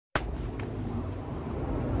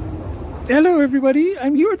Hello everybody,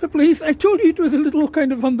 I'm here at the place. I told you it was a little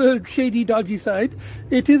kind of on the shady, dodgy side.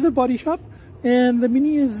 It is a body shop, and the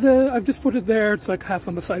Mini is, I've just put it there. It's like half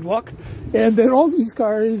on the sidewalk. And then all these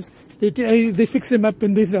cars, they fix them up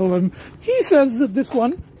and they sell them. He says that this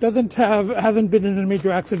one hasn't been in a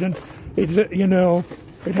major accident. It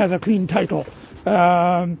has a clean title.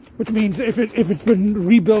 Which means if it's been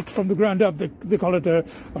rebuilt from the ground up, they call it a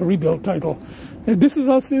rebuilt title. And this is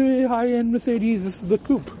also a high-end Mercedes. This is the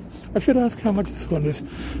coupe. I should ask how much this one is.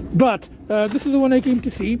 But this is the one I came to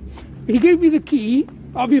see. He gave me the key.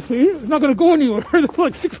 Obviously, it's not going to go anywhere. There's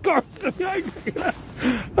like 6 cars. It's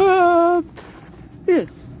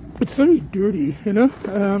very dirty, you know.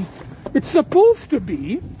 It's supposed to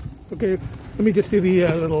be. Okay, let me just do the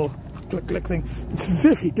little click thing. It's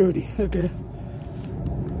very dirty. Okay.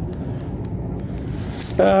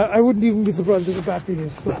 I wouldn't even be surprised if the battery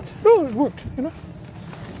is flat. Oh, it worked, you know.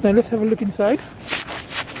 Now let's have a look inside.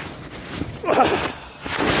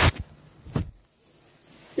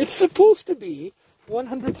 It's supposed to be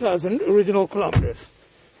 100,000 original kilometers.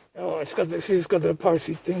 Oh, it's got the power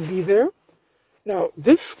seat thingy there. Now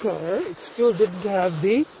this car, it still didn't have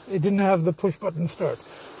the push button start.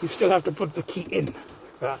 You still have to put the key in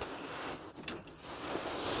like that.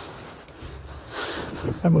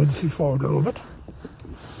 I'm going to see forward a little bit.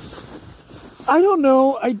 I don't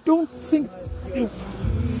know. I don't think.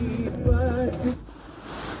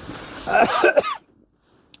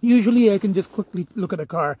 Usually I can just quickly look at a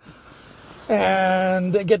car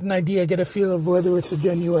and get an idea, get a feel of whether it's a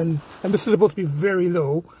genuine. And this is supposed to be very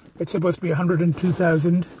low. It's supposed to be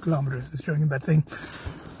 102,000 kilometers. It's showing in that thing.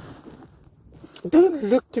 It doesn't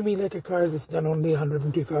look to me like a car that's done only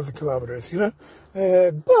 102,000 kilometers, you know.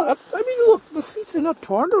 But I mean, look, the seats are not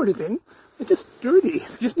torn or anything. They're just dirty.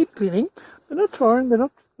 They just need cleaning. They're not torn. They're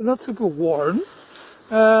not super worn.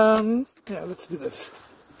 Yeah, let's do this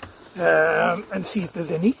and see if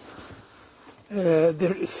there's any.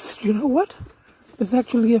 There is. You know what? There's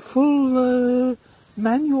actually a full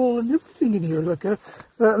manual and everything in here. Like,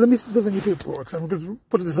 let me see if there's any paperwork. So I'm going to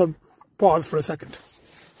put this on pause for a second.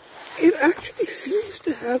 It actually seems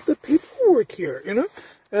to have the paperwork here. You know.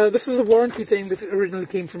 This is a warranty thing that originally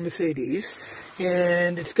came from Mercedes,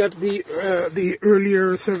 and it's got the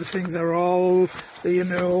earlier servicings are all, you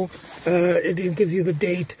know, it gives you the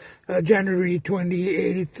date, January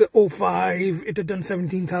 28th, 05, it had done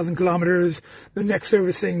 17,000 kilometers. The next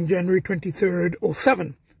servicing, January 23rd,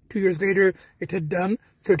 07. 2 years later, it had done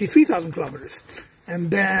 33,000 kilometers. And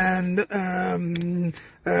then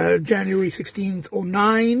January 16th,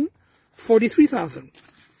 09, 43,000.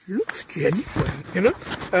 Looks genuine, you know,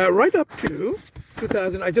 right up to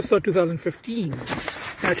 2000. I just saw 2015.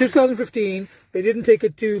 Now, 2015, they didn't take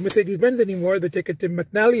it to Mercedes-Benz anymore. They took it to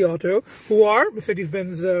McNally Auto, who are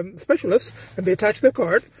Mercedes-Benz specialists, and they attached their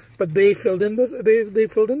card, but they filled in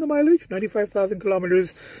the mileage, 95,000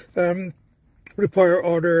 kilometers, repair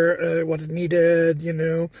order, what it needed, you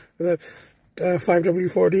know,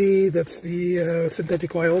 5W40. That's the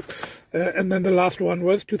synthetic oil, and then the last one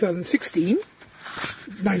was 2016.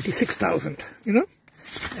 96,000, you know,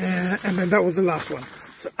 and then that was the last one.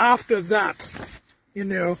 So after that, you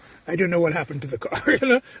know, I don't know what happened to the car, you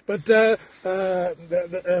know, but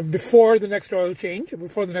before the next oil change,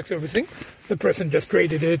 before the next servicing, the person just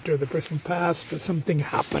traded it, or the person passed, or something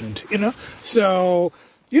happened, you know. So,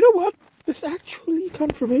 you know what? This actually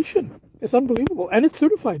confirmation. It's unbelievable, and it's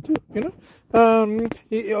certified too, you know.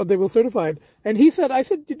 They were certified. And he said, I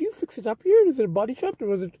said, did you fix it up here? Is it a body shop, or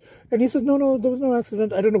was it? And he says, no, there was no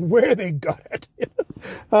accident. I don't know where they got it. You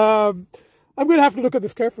know? I'm going to have to look at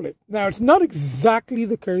this carefully. Now, it's not exactly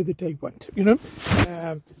the car that I want, you know.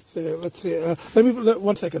 So let's see. Let me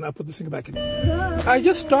 1 second. I'll put this thing back in. I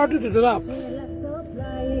just started it up.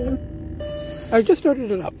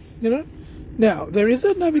 You know. Now there is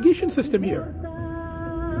a navigation system here.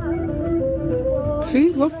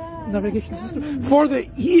 See, look, navigation system for the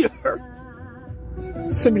ear.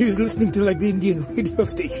 Somebody who's listening to like the Indian radio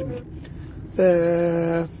station.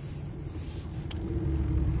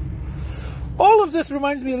 All of this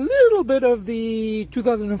reminds me a little bit of the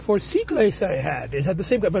 2004 C-Class I had. It had the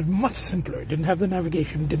same, but much simpler. It didn't have the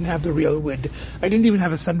navigation, didn't have the real wood. I didn't even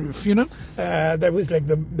have a sunroof, you know. That was like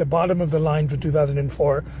the bottom of the line for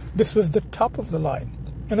 2004. This was the top of the line,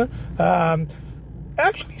 you know.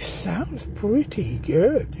 Actually sounds pretty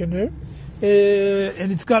good, you know.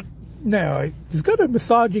 And it's got a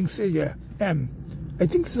massaging, I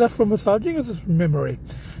think is that for massaging, or is this for memory?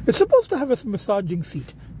 It's supposed to have a massaging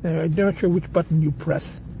seat. I'm not sure which button you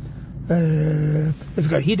press. It's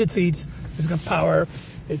got heated seats. It's got power.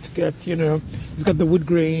 It's got, you know, it's got the wood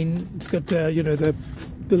grain. It's got, you know, the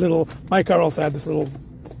little. My car also had this little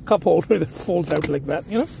cup holder that folds out like that,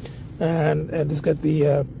 you know, and it's got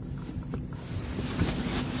the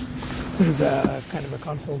there's a kind of a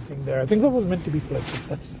console thing there. I think that was meant to be flipped.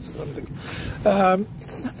 That's something.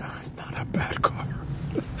 It's not a bad car.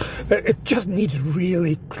 It just needs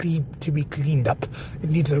really to be cleaned up. It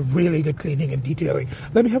needs a really good cleaning and detailing.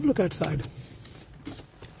 Let me have a look outside.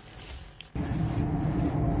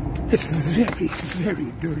 It's very,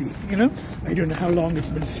 very dirty, you know. I don't know how long it's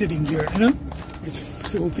been sitting here, you know. It's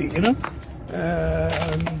filthy, you know.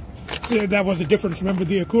 So that was the difference. Remember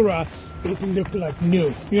the Acura, it looked like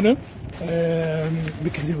new, you know,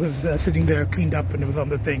 because it was sitting there cleaned up and it was on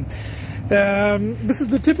the thing. This is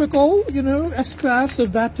the typical, you know, S-Class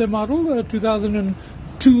of that model,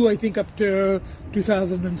 2002, I think, up to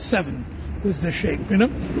 2007 was the shape, you know.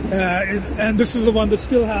 And this is the one that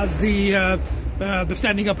still has the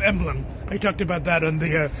standing up emblem. I talked about that on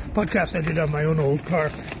the podcast I did on my own old car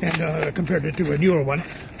and compared it to a newer one.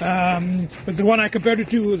 But the one I compared it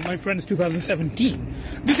to was my friend's 2017.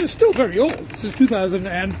 This is still very old. This is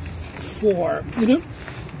 2004, you know.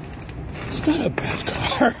 It's not a bad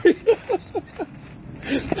car, you know?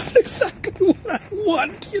 Not exactly what I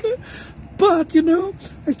want, you know. But, you know,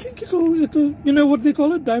 I think it'll, you know, what they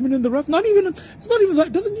call it, diamond in the rough. It's not even that.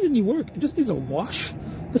 It doesn't need any work. It just needs a wash.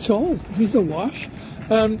 That's all. It needs a wash.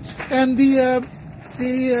 And the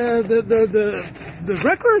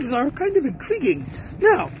records are kind of intriguing.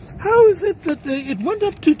 Now, how is it that it went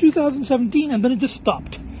up to 2017 and then it just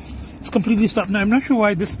stopped? It's completely stopped. Now, I'm not sure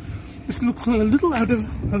why this looks a little out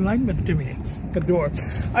of alignment to me, the door.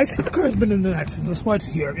 I think the car has been in an accident. That's why it's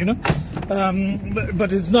here, you know.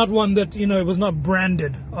 But it's not one that, you know, it was not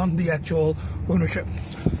branded on the actual ownership.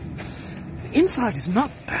 The inside is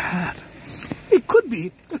not bad. It could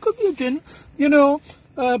be a gin, you know,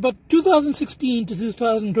 but 2016 to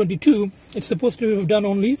 2022, it's supposed to have done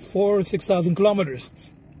only 4,000 or 6,000 kilometers.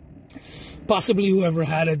 Possibly whoever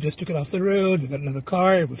had it just took it off the road, they got another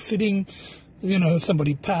car, it was sitting, you know,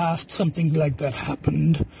 somebody passed, something like that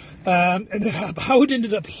happened. And how it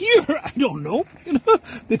ended up here, I don't know, you know,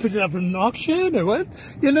 they put it up in an auction or what,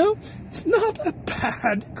 you know, it's not a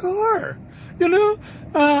bad car. You know,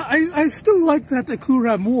 I still like that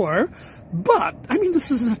Acura more, but, I mean, this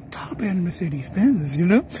is a top-end Mercedes-Benz, you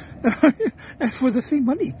know, for the same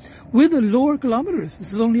money, with the lower kilometers.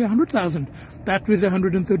 This is only 100,000. That was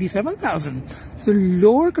 137,000. So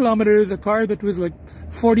lower kilometers, a car that was like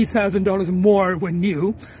 $40,000 more when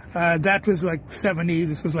new, that was like 70,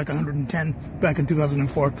 this was like 110 back in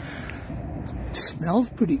 2004. It smells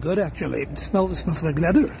pretty good, actually. It smells like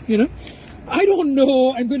leather, you know. I don't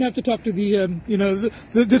know. I'm going to have to talk to the, you know,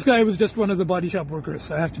 this guy was just one of the body shop workers.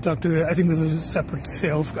 So I have to talk to, I think this is a separate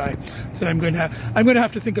sales guy. So I'm going to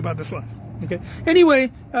have to think about this one. Okay.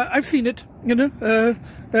 Anyway, I've seen it, you know,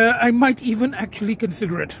 I might even actually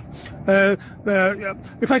consider it.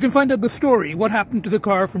 If I can find out the story, what happened to the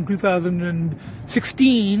car from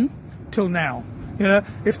 2016 till now. You know,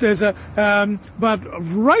 if there's a, but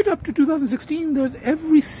right up to 2016, there's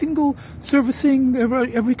every single servicing,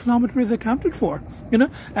 every kilometer is accounted for, you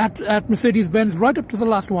know, at Mercedes-Benz, right up to the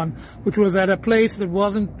last one, which was at a place that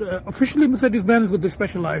wasn't officially Mercedes-Benz, but they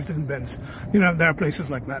specialized in Benz. You know, there are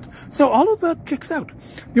places like that. So all of that checks out.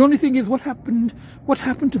 The only thing is what happened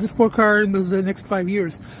to this poor car in the next 5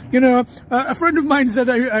 years. You know, a friend of mine said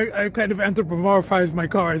I kind of anthropomorphized my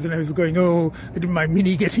cars, and I was going, oh, my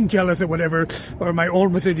Mini getting jealous or whatever, or my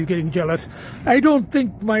old Mercedes getting jealous. I don't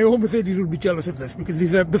think my old Mercedes would be jealous of this, because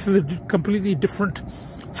this is a completely different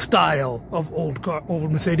style of old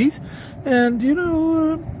Mercedes, and you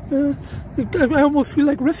know, I almost feel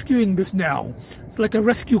like rescuing this now. It's like a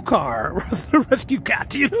rescue car, a rescue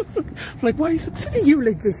cat, you know. It's like, why is it sitting here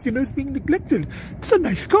like this? You know, it's being neglected. It's a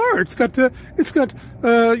nice car. It's got you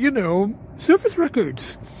know, surface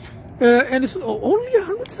records, and it's only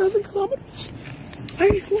 100,000 kilometers.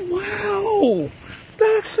 Wow,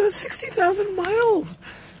 that's 60,000 miles.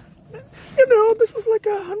 You know, this was like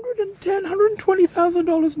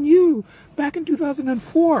 $120,000 new back in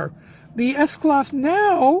 2004. The S-Class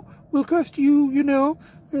now will cost you, you know,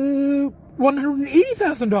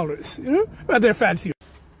 $180,000. You know, well, they're fancier.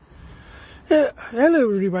 Hello,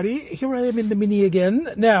 everybody. Here I am in the Mini again.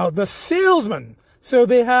 Now, the salesman. So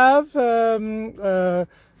they have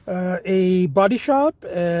a body shop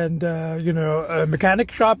and, you know, a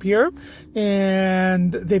mechanic shop here.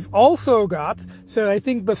 And they've also got, so I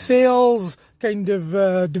think the sales kind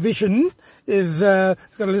of division is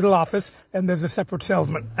it's got a little office, and there's a separate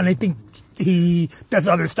salesman. And I think he does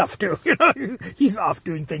other stuff too. You know, he's off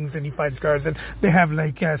doing things, and he finds cars, and they have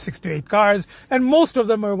like 6 to 8 cars, and most of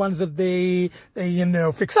them are ones that they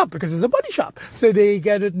fix up because it's a body shop. So they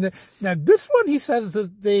get it. Now this one, he says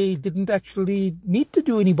that they didn't actually need to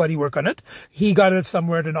do any body work on it. He got it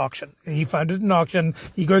somewhere at an auction. He found it at an auction.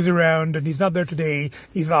 He goes around, and he's not there today.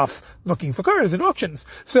 He's off looking for cars at auctions,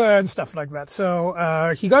 and stuff like that.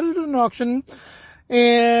 So he got it at an auction.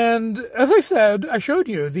 And as I said, I showed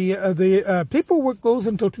you the paperwork goes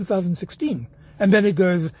until 2016, and then it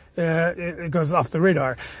goes off the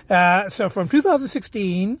radar. So from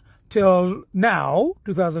 2016 till now,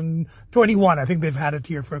 2021, I think they've had it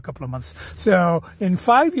here for a couple of months. So in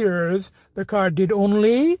 5 years, the car did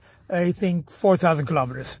only, I think, 4,000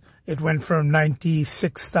 kilometers. It went from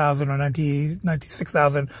 96,000 or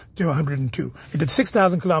 96,000 to 102. It did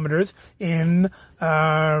 6,000 kilometers in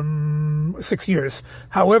 6 years.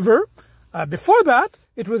 However, before that,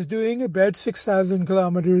 it was doing about 6,000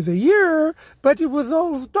 kilometers a year, but it was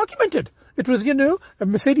all documented. It was, a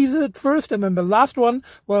Mercedes at first, and then the last one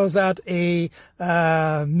was at a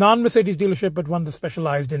non-Mercedes dealership, but one that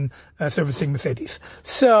specialized in servicing Mercedes.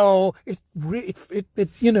 So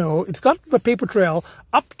it's got the paper trail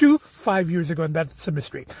up to 5 years ago, and that's a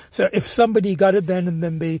mystery. So if somebody got it then, and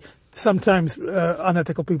then they sometimes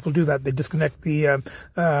unethical people do that, they disconnect the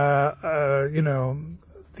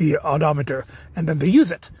the odometer, and then they use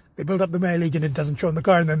it. They build up the mileage and it doesn't show in the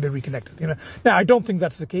car, and then they reconnect it. Now, I don't think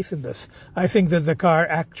that's the case in this. I think that the car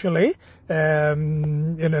actually,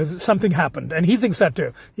 something happened, and he thinks that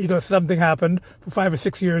too. He goes, something happened for 5 or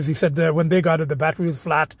 6 years. He said when they got it, the battery was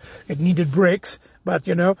flat. It needed brakes, but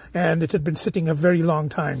and it had been sitting a very long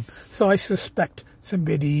time. So I suspect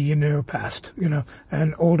somebody, passed,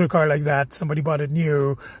 an older car like that. Somebody bought it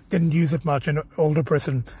new, didn't use it much, an older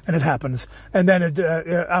person, and it happens. And then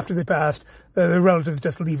after they passed, the relatives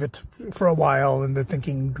just leave it for a while, and they're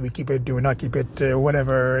thinking, do we keep it, do we not keep it,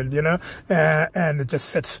 whatever, and it just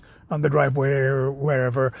sits on the driveway or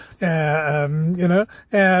wherever,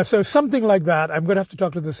 so something like that. I'm going to have to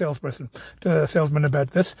talk to the salesman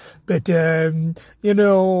about this. But,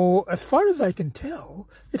 as far as I can tell,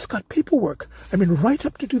 it's got paperwork. I mean, right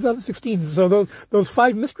up to 2016. So those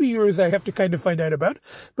 5 mystery years I have to kind of find out about.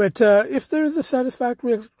 But, if there's a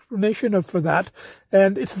satisfactory explanation for that,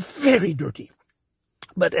 and it's very dirty.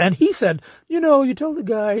 And he said, you tell the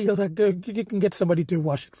guy, you can get somebody to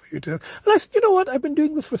wash it for you too. And I said, you know what? I've been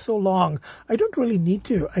doing this for so long. I don't really need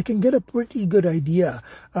to. I can get a pretty good idea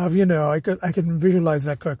of, I can visualize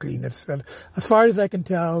that car clean. As far as I can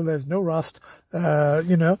tell, there's no rust. As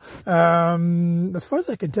far as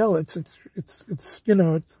I can tell, it's a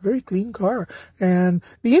very clean car. And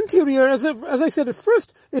the interior, as I said at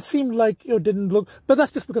first, it seemed like, didn't look, but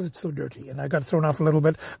that's just because it's so dirty, and I got thrown off a little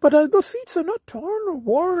bit. But those seats are not torn or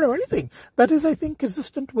worn or anything. That is, I think,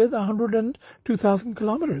 consistent with 102,000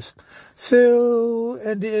 kilometers. So,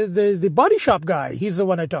 and the body shop guy, he's the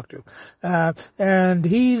one I talked to, and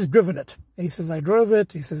he's driven it. He says, I drove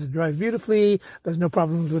it. He says it drives beautifully. There's no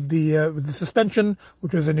problems with the suspension,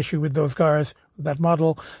 which was an issue with those cars, with that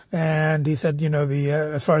model. And he said,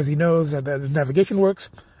 as far as he knows, the navigation works.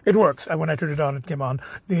 It works. When I turned it on, it came on.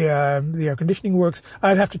 The air conditioning works.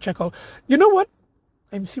 I'd have to check all. You know what?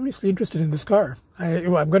 I'm seriously interested in this car.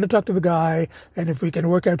 I'm going to talk to the guy, and if we can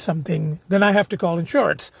work out something, then I have to call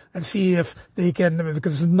insurance and see if they can,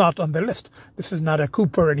 because it's not on their list. This is not a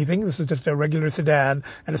coupe or anything. This is just a regular sedan,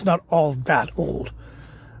 and it's not all that old.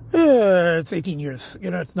 It's 18 years.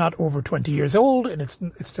 It's not over 20 years old, and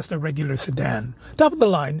it's just a regular sedan, top of the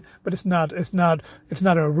line. But it's not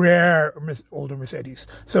a rare older Mercedes,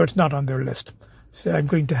 so it's not on their list. So I'm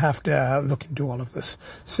going to have to look into all of this.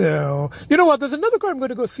 So, you know what? There's another car I'm going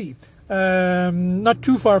to go see, not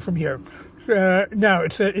too far from here. Now,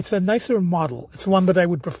 it's a nicer model. It's one that I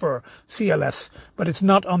would prefer, CLS, but it's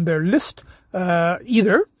not on their list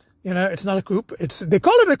either. It's not a coupe. They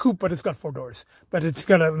call it a coupe, but it's got 4 doors. But it's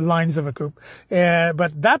got lines of a coupe.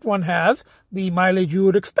 But that one has the mileage you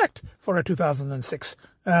would expect for a 2006.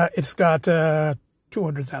 It's got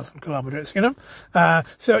 200,000 kilometers,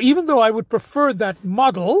 So even though I would prefer that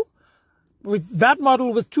model with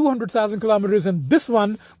 200,000 kilometers and this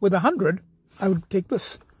one with 100, I would take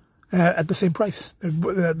this at the same price.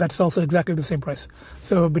 That's also exactly the same price.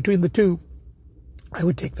 So between the two, I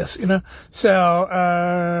would take this, So,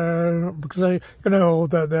 because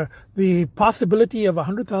the possibility of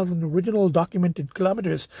 100,000 original documented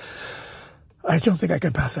kilometers, I don't think I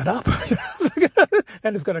can pass that up.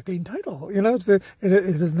 And it's got a clean title, it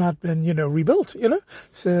has not been, rebuilt,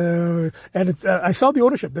 So, and I saw the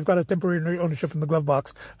ownership. They've got a temporary ownership in the glove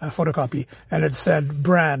box, photocopy, and it said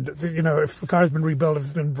brand. If the car has been rebuilt, if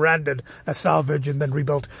it's been branded as salvage and then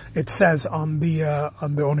rebuilt, it says on the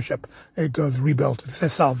ownership, it goes rebuilt. It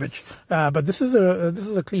says salvage. But this is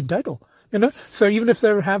a clean title, So even if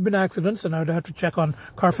there have been accidents, and I'd have to check on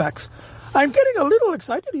Carfax. I'm getting a little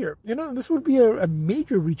excited here. This would be a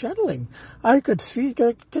major rechanneling. I could see,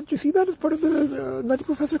 can't you see that as part of the Nutty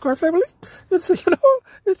Professor car family? It's a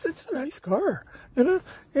nice car,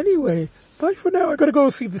 Anyway, bye for now. I gotta go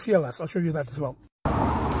see the CLS. I'll show you that as well.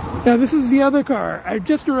 Now, this is the other car. I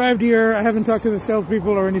just arrived here. I haven't talked to the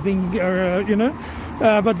salespeople or anything,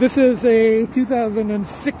 but this is a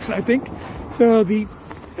 2006, I think. So the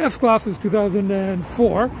S-Class is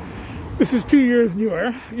 2004. This is 2 years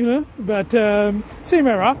newer, but same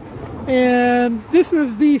era. And this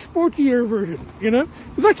is the sportier version,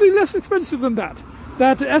 It's actually less expensive than that.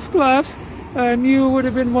 That S-Class new would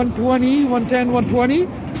have been 120, 110, 120.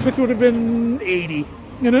 This would have been 80,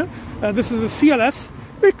 This is a CLS.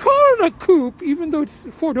 They call it a coupe, even though it's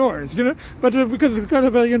 4 doors, But because it's kind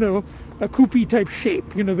of a coupe type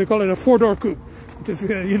shape, they call it a 4-door coupe, which is,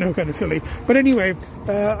 kind of silly. But anyway,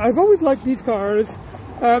 I've always liked these cars.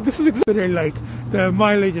 This is exactly like the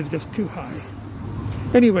mileage is just too high.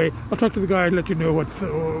 Anyway, I'll talk to the guy and let you know what's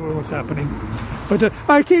happening. But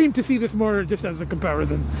I came to see this more just as a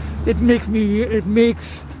comparison. It makes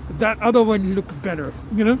that other one look better,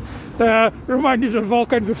 reminded of all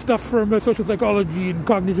kinds of stuff from social psychology and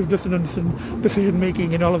cognitive dissonance and decision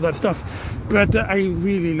making and all of that stuff. But I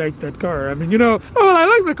really like that car. I mean, I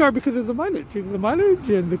like the car because of the mileage. The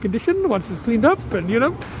mileage and the condition once it's cleaned up, and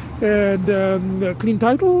and clean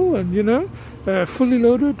title, and fully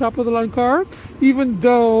loaded, top of the line car. Even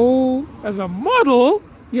though as a model,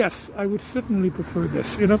 yes, I would certainly prefer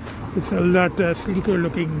this. It's a lot sleeker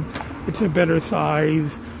looking. It's a better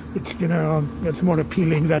size. It's it's more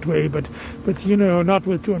appealing that way, but not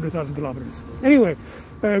with 200,000 kilometers. Anyway,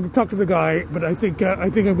 talk to the guy, but I think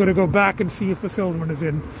I'm going to go back and see if the salesman is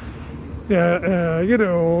in.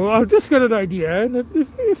 I'll just get an idea, and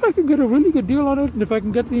if I can get a really good deal on it, and if I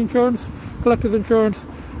can get the insurance, collector's insurance,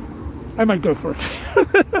 I might go for it.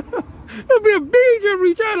 It'll be a major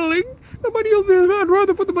rechanneling. The money will be, I'd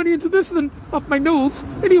rather put the money into this than up my nose.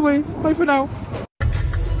 Anyway, bye for now.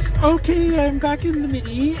 Okay, I'm back in the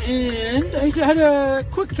Mini, and I had a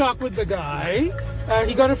quick talk with the guy.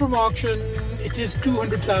 He got it from auction. It is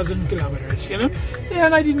 200,000 kilometers,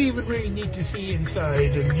 and I didn't even really need to see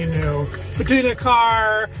inside. And between a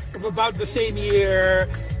car of about the same year,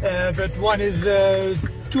 but one is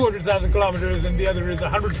 200,000 kilometers and the other is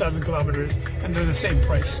 100,000 kilometers, and they're the same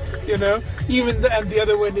price, and the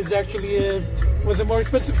other one is actually was a more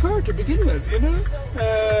expensive car to begin with,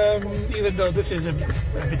 even though this is a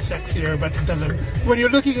bit sexier, but it doesn't. When you're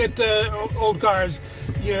looking at old cars,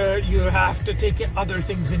 you have to take other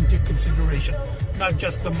things into consideration, not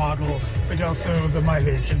just the model, but also the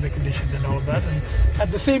mileage and the condition and all of that. And at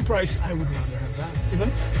the same price, I would rather have that,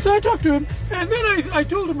 So I talked to him, and then I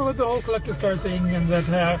told him about the whole collector's car thing, and that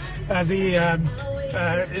the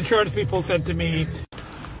insurance people said to me,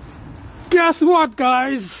 "Guess what,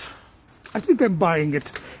 guys? I think I'm buying it.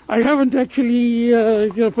 I haven't actually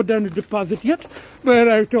put down a deposit yet, but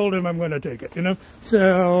I told him I'm going to take it,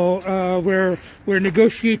 So we're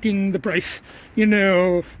negotiating the price,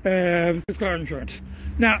 car insurance.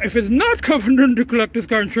 Now, if it's not covered under collector's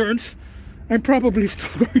car insurance, I'm probably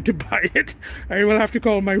still going to buy it. I will have to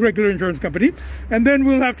call my regular insurance company, and then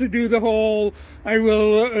we'll have to do the whole, I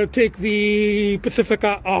will take the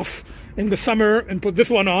Pacifica off in the summer and put this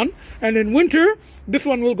one on, and in winter this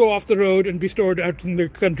one will go off the road and be stored out in the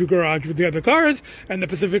country garage with the other cars, and the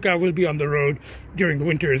Pacifica will be on the road during the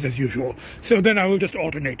winters as usual. So then I will just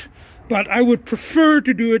alternate. But I would prefer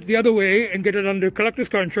to do it the other way and get it under collector's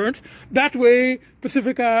car insurance. That way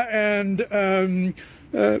Pacifica and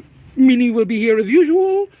Mini will be here as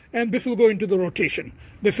usual, and this will go into the rotation.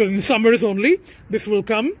 This will in summers only. This will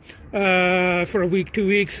come for a week, 2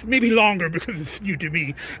 weeks, maybe longer because it's new to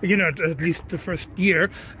me, at least the first year.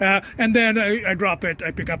 And then I drop it,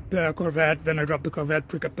 I pick up the Corvette, then I drop the Corvette,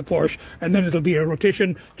 pick up the Porsche, and then it'll be a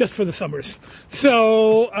rotation just for the summers.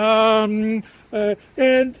 So, and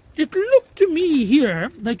it looked to me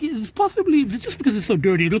here like it's possibly, just because it's so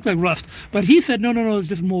dirty, it looked like rust. But he said, no, it's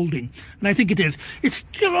just molding. And I think it is. It's,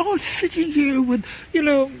 it's sitting here with,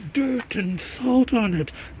 dirt and salt on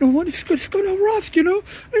it. No, it's going to rust, I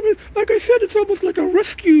mean, like I said, it's almost like a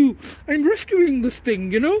rescue. I'm rescuing this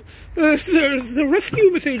thing, you know. It's a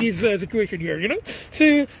rescue Mercedes situation here, you know.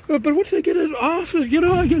 So, but once I get it off, you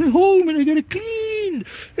know, I get it home and I get it cleaned,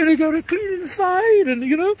 and I got it clean inside, and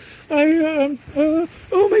you know,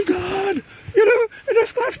 oh my God, you know, an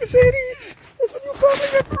S-Class Mercedes. It's a new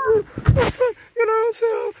family member. You know,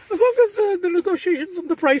 so as long as the negotiations on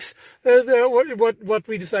the price, what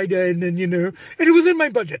we decided, and then, you know, and it was in my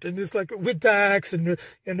budget, and it's like with tax and,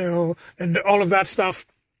 you know, and all of that stuff.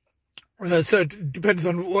 So it depends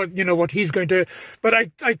on what, you know, what he's going to, but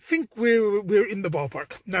I think we're in the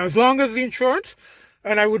ballpark. Now, as long as the insurance,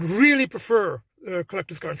 and I would really prefer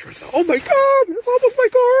collector's car insurance. Oh my God, it's almost my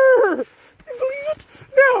car. Can you believe it?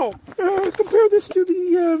 Now, compare this to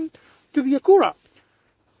the Acura.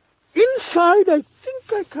 Inside, I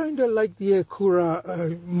think I kind of like the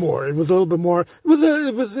Acura more. It was a little bit more.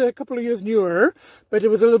 It was a couple of years newer, but it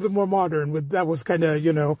was a little bit more modern. That was kind of,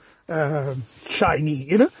 you know, shiny,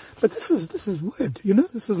 you know. But this is wood, you know.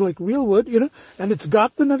 This is like real wood, you know. And it's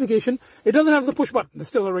got the navigation. It doesn't have the push button. It's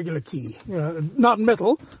still a regular key, you know, not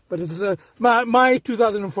metal, but it's my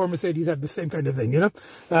 2004 Mercedes had the same kind of thing, you know.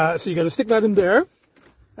 So you got to stick that in there.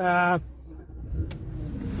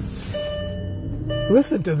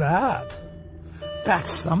 Listen to that.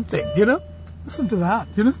 That's something, you know. Listen to that,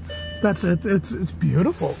 you know. That's it. It's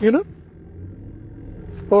beautiful, you know.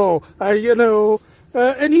 Oh, you know.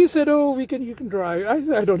 And he said, "Oh, you can drive."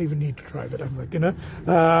 I don't even need to drive it. I'm like, you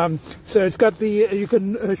know. So it's got you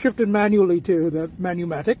can shift it manually to the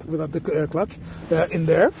Manumatic without the clutch in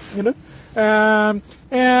there, you know.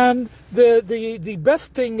 And the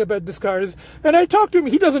best thing about this car is, and I talked to him,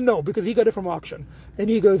 he doesn't know because he got it from auction, and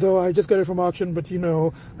he goes, "Oh, I just got it from auction, but you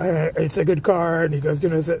know, it's a good car." And he goes, "You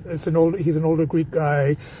know, he's an older Greek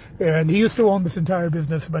guy, and he used to own this entire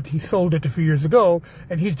business, but he sold it a few years ago,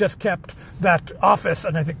 and he's just kept that office,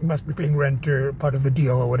 and I think he must be paying rent or part of the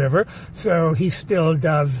deal or whatever. So he still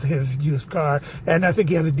does his used car, and I think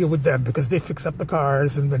he has a deal with them because they fix up the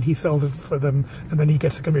cars, and then he sells it for them, and then he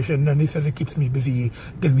gets a commission, and he says it keeps me busy,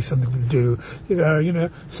 gives me something to do, you know.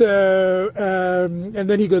 So and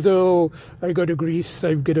then he goes, "Oh, I go to Greece,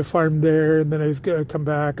 I get a farm there, and then I was gonna come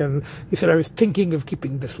back." And he said, "I was thinking of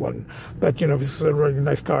keeping this one, but you know, this is a really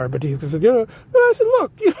nice car." But he said, "You know," and I said,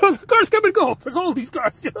 "Look, you know, the cars come and go. There's all these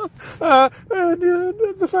cars, you know." And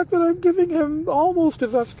the fact that I'm giving him almost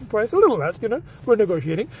his asking price, a little less, you know, we're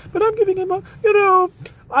negotiating, but I'm giving him you know,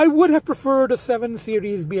 I would have preferred a 7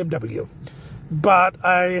 Series BMW. But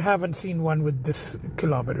I haven't seen one with this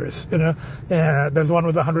kilometers, you know. There's one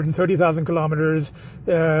with 130,000 kilometers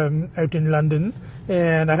out in London,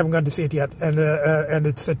 and I haven't gone to see it yet. And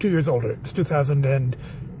it's 2 years older. It's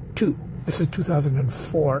 2002. This is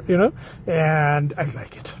 2004, you know. And I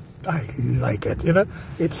like it. I like it, you know.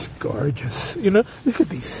 It's gorgeous, you know. Look at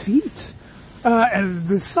these seats. And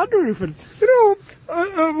the sunroof, and, you know,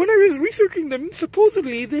 when I was researching them,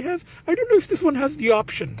 supposedly they have, I don't know if this one has the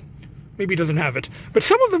option. Maybe it doesn't have it. But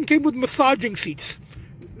some of them came with massaging seats.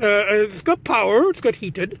 It's got power. It's got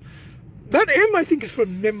heated. That M, I think, is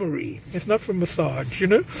from memory. It's not from massage, you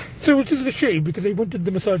know? So which is a shame because they wanted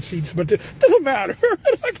the massage seats, but it doesn't matter.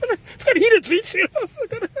 It's got heated seats, you know?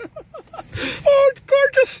 Oh, it's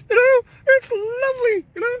gorgeous, you know? It's lovely,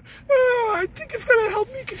 you know? I think it's going to help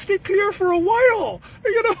me stay clear for a while.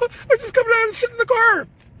 You know, I just come down and sit in the car.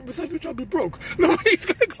 Besides which I'll be broke. Nobody's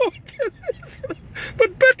going to go into this.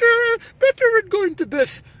 But better at going to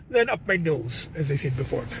this than up my nose, as I said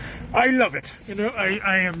before. I love it. You know,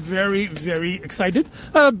 I am very, very excited.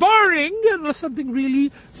 Barring unless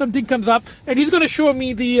something comes up. And he's going to show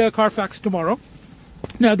me the Carfax tomorrow.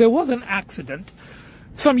 Now, there was an accident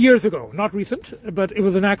some years ago, not recent, but it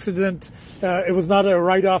was an accident. It was not a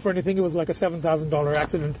write-off or anything. It was like a $7,000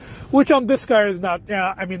 accident, which on this car is not.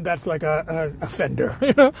 Yeah, I mean that's like a fender.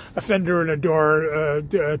 You know, a fender and a door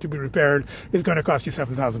to be repaired is going to cost you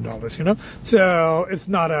 $7,000. You know, so it's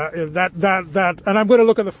not that. And I'm going to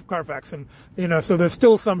look at the Carfax, and you know, so there's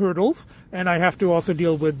still some hurdles, and I have to also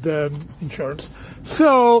deal with insurance.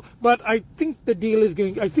 So, but I think the deal is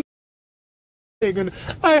going. I think. And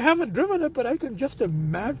I haven't driven it, but I can just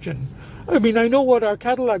imagine. I mean, I know what our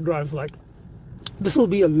Cadillac drives like. This will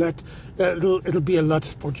be a lot. It'll be a lot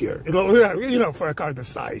sportier. You know, for a car this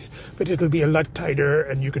size, but it'll be a lot tighter,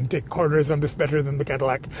 and you can take corners on this better than the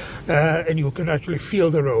Cadillac, and you can actually feel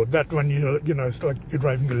the road. That one, you know, it's like you're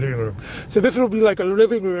driving a living room. So this will be like a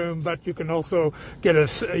living room, but you can also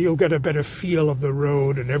you'll get a better feel of the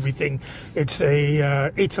road and everything. It's a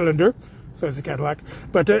 8-cylinder. so it's a Cadillac.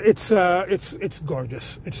 But it's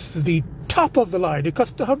gorgeous. It's the top of the line. It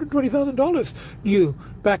cost $120,000 new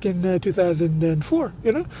back in 2004.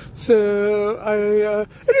 You know. So anyway,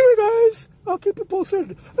 guys, I'll keep you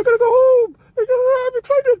posted. I gotta go home. I'm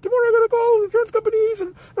excited. Tomorrow I gotta call insurance companies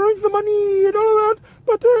and arrange the money and all of that.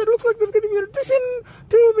 But it looks like there's going to be an addition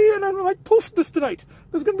to the, and I might post this tonight.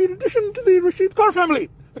 There's going to be an addition to the Rashid car family.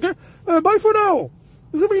 Okay, bye for now.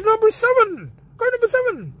 This will be number 7. Car number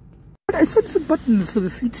 7. I set some buttons for the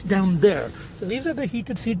seats down there. So these are the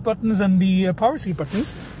heated seat buttons and the power seat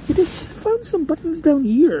buttons. I just found some buttons down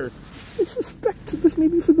here. I suspect this may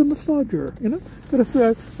be for the massager, you know. I gotta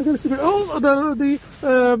figure. Oh, the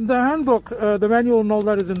handbook, the manual, and all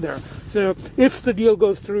that is in there. So if the deal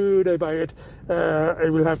goes through, and I buy it, I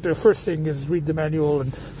will have to. First thing is read the manual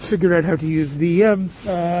and figure out how to use the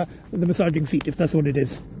massaging seat, if that's what it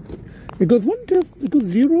is. It goes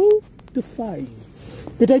 0 to 5.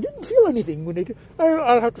 But I didn't feel anything when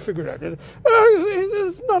I'll have to figure it out.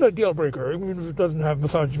 It's not a deal breaker. I mean, if it doesn't have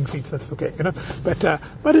massaging seats, that's okay, you know.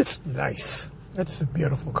 But it's nice. That's a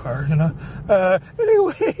beautiful car, you know.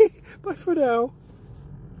 Anyway, bye for now.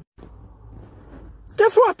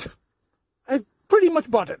 Guess what? I pretty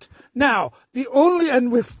much bought it. Now,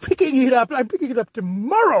 and we're picking it up. I'm picking it up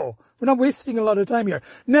tomorrow. We're not wasting a lot of time here.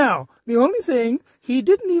 Now, the only thing, he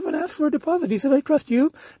didn't even ask for a deposit. He said, I trust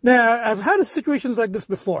you. Now, I've had situations like this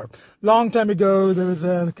before. Long time ago, there was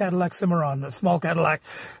a Cadillac Cimarron, a small Cadillac,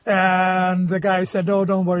 and the guy said, oh,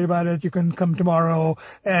 don't worry about it. You can come tomorrow,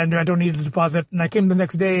 and I don't need a deposit. And I came the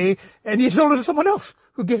next day, and he sold it to someone else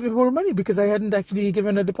who gave me more money because I hadn't actually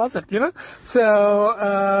given a deposit, you know?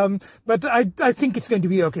 So, but I think it's going to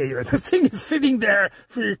be okay here. The thing is sitting there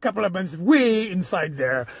for a couple of months way inside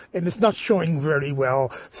there, and it's not showing very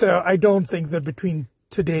well. So I don't think that between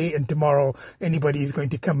today and tomorrow anybody is going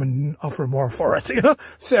to come and offer more for it, you know.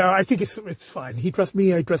 So I think it's fine. He trusts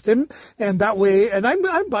me, I trust him, and that way, and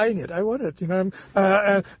I'm buying it. I want it, you know.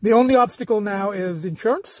 The only obstacle now is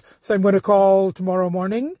insurance. So I'm going to call tomorrow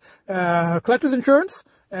morning, collector's insurance,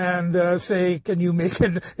 and say, can you make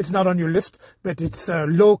it? It's not on your list, but it's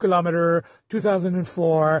low kilometer,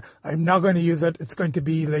 2004. I'm not going to use it. It's going to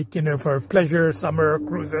be like, you know, for pleasure, summer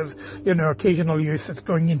cruises, you know, occasional use. It's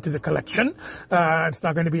going into the collection. It's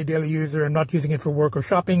not going to be a daily user. I'm not using it for work or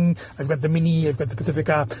shopping. I've got the Mini. I've got the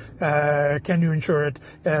Pacifica. Can you insure it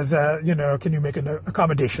as, you know, can you make an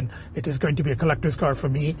accommodation? It is going to be a collector's car for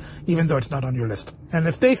me, even though it's not on your list. And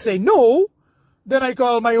if they say no, then I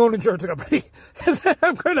call my own insurance company, and then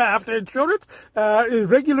I'm going to have to insure it.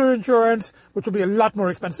 Regular insurance, which will be a lot more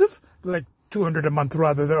expensive, like $200 a month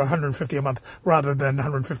rather than $150 a month rather than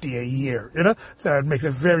 $150 a year, you know. So it makes a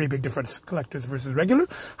very big difference, collectors versus regular.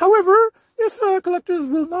 However, if collectors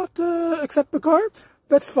will not accept the car,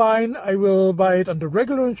 that's fine. I will buy it under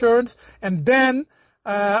regular insurance, and then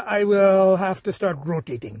I will have to start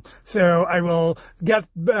rotating. So I will get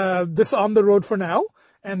this on the road for now.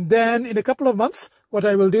 And then in a couple of months, what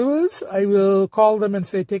I will do is I will call them and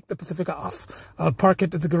say, take the Pacifica off. I'll park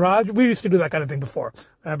it at the garage. We used to do that kind of thing before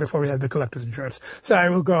we had the collector's insurance. So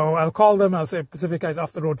I'll call them. I'll say Pacifica is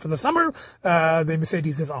off the road for the summer. The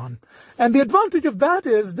Mercedes is on. And the advantage of that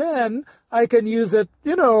is then I can use it,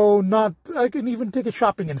 you know, I can even take it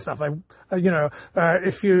shopping and stuff.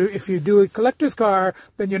 If you do a collector's car,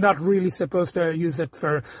 then you're not really supposed to use it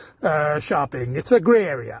for shopping. It's a gray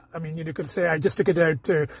area. I mean, you could say I just took it out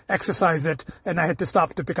to exercise it, and I had to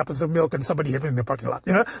stop to pick up some milk, and somebody hit me in the parking lot,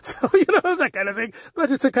 you know? So, you know, that kind of thing.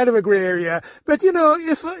 But it's a kind of a gray area. But, you know,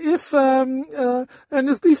 and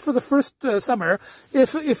at least for the first summer,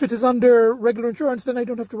 if it is under regular insurance, then I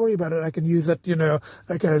don't have to worry about it. I can use it, you know,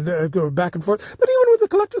 I can go back and forth. But even with the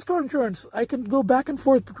collector's car insurance, I can go back and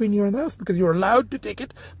forth between you and the house because you're allowed to take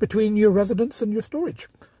it between your residence and your storage.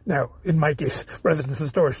 Now, in my case, residence and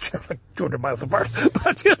storage are like 200 miles apart.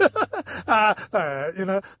 But, you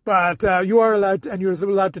are allowed to, and you're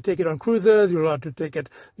allowed to take it on cruises. You're allowed to take it,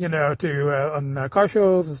 you know, on car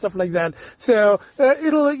shows and stuff like that. So,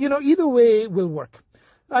 it'll, you know, either way will work.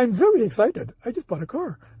 I'm very excited. I just bought a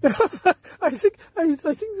car. You know, I think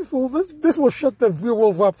this will shut the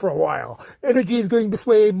wolf up for a while. Energy is going this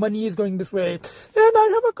way, money is going this way, and I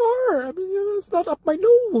have a car. I mean, you know, it's not up my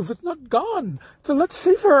nose. It's not gone. It's a lot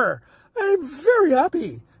safer. I'm very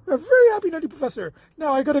happy. A very happy nutty professor.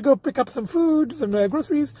 Now I got to go pick up some food, some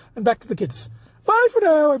groceries, and back to the kids. Bye for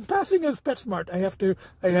now. I'm passing as PetSmart. I have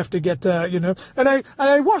to get, you know, and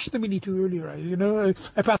I washed the Mini too earlier.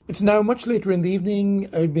 I passed. It's now much later in the evening.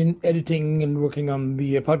 I've been editing and working on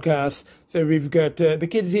the podcast. So we've got the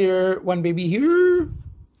kids here, one baby here,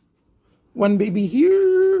 one baby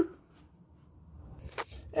here.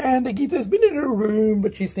 And Geeta's been in her room,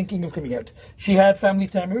 but she's thinking of coming out. She had family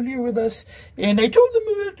time earlier with us, and I told them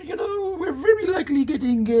that, you know, we're very likely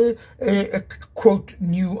getting a quote,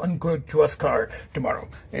 new, unquote, to us car tomorrow.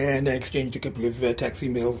 And I exchanged a couple of taxi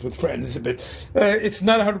mails with friends, but it's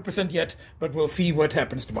not 100% yet, but we'll see what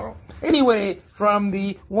happens tomorrow. Anyway, from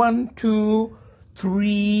the 1, 2,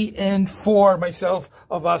 3, and 4, myself,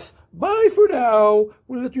 of us, bye for now.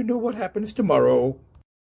 We'll let you know what happens tomorrow.